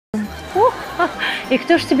Ух, и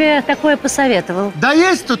кто ж тебе такое посоветовал? Да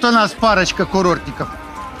есть тут у нас парочка курортников.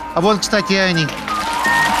 А вон, кстати, и они.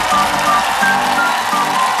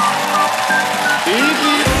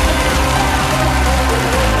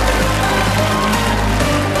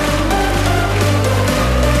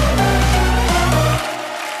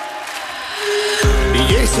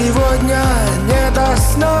 Ей сегодня не до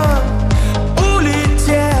сна,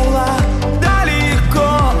 улетела далеко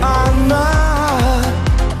она.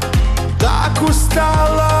 Так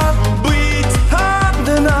устала быть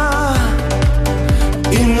одна,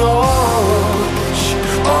 и ночь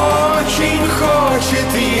очень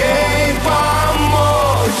хочет ей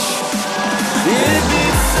помочь. И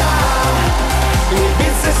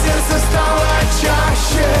биться сердце стало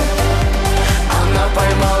чаще. Она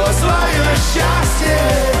поймала свое счастье,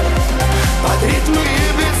 под ритм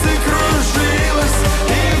Ибицы кружилась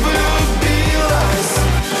и влюбилась.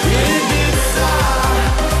 Ибица.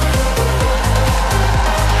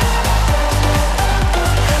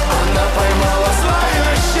 Она поймала свое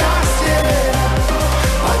счастье,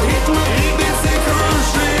 под ритм Ибицы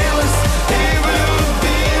кружилась и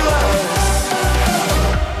влюбилась.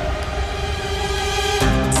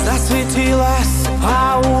 Засветилась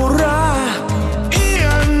аура